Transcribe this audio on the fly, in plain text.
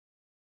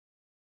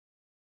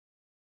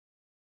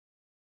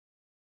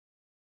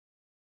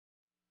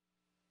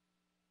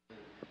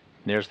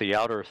There's the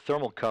outer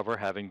thermal cover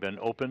having been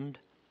opened.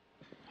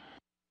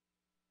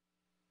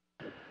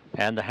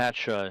 And the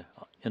hatch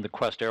in the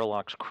Quest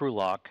airlock's crew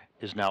lock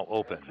is now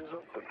open.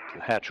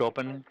 The hatch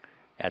open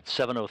at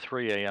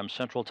 7:03 a.m.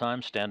 Central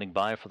Time, standing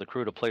by for the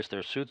crew to place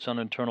their suits on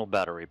internal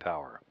battery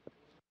power.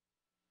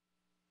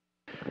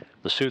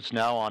 The suits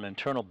now on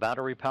internal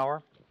battery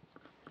power,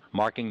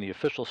 marking the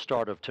official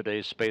start of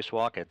today's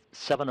spacewalk at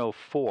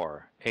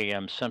 7:04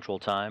 a.m. Central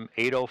Time,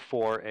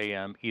 8:04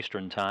 a.m.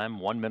 Eastern Time,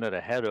 1 minute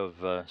ahead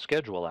of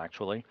schedule,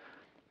 actually.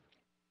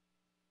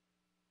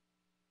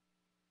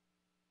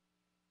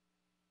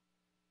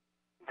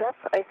 Jeff,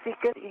 I see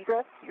good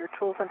egress. Your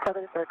tools and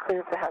tethers are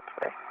clear of the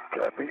hatchway.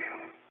 Copy.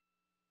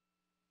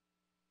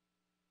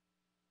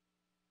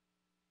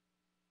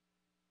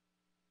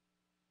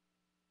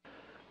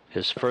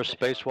 His first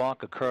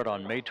spacewalk occurred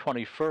on May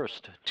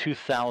 21st,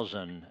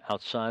 2000,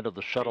 outside of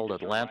the shuttle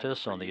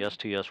Atlantis on the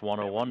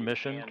STS-101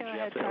 mission.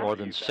 More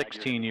than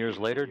 16 years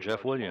later,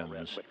 Jeff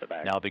Williams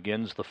now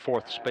begins the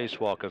fourth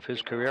spacewalk of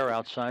his career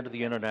outside of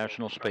the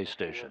International Space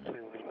Station.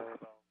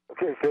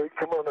 Okay, Kate,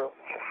 come on out.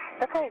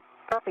 Okay,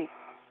 copy.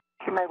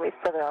 She might wait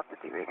further off the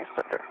D-ring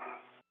splitter.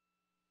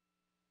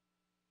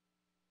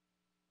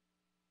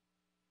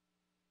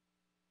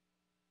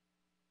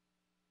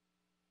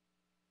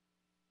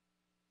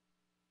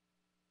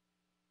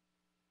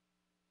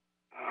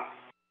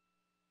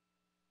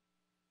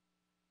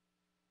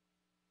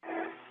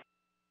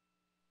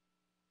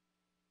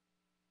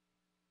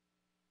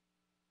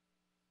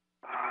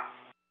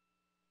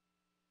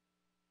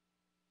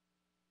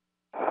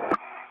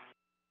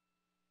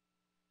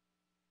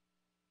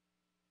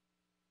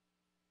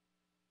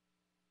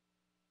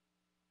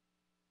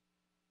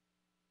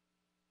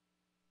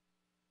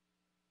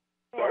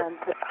 And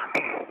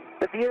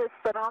the view is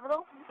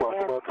phenomenal.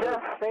 And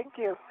Jeff, thank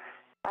you.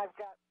 I've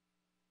got...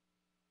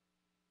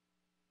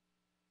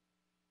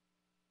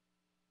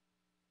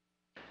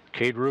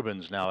 Kate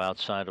Rubins now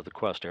outside of the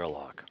Quest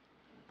airlock.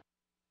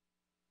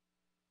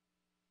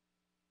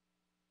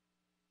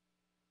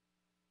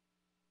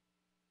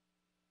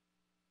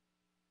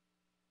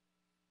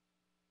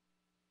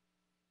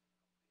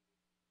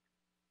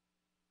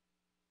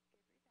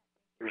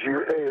 Here's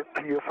your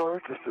AFPFR,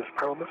 just as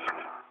promised.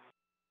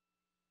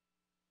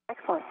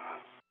 Excellent.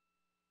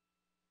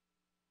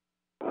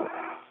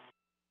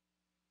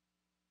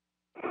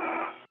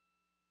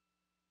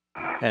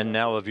 And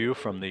now a view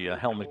from the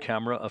helmet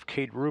camera of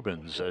Kate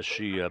Rubins as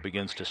she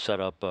begins to set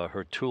up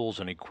her tools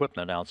and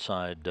equipment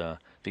outside the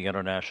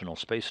International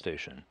Space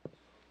Station.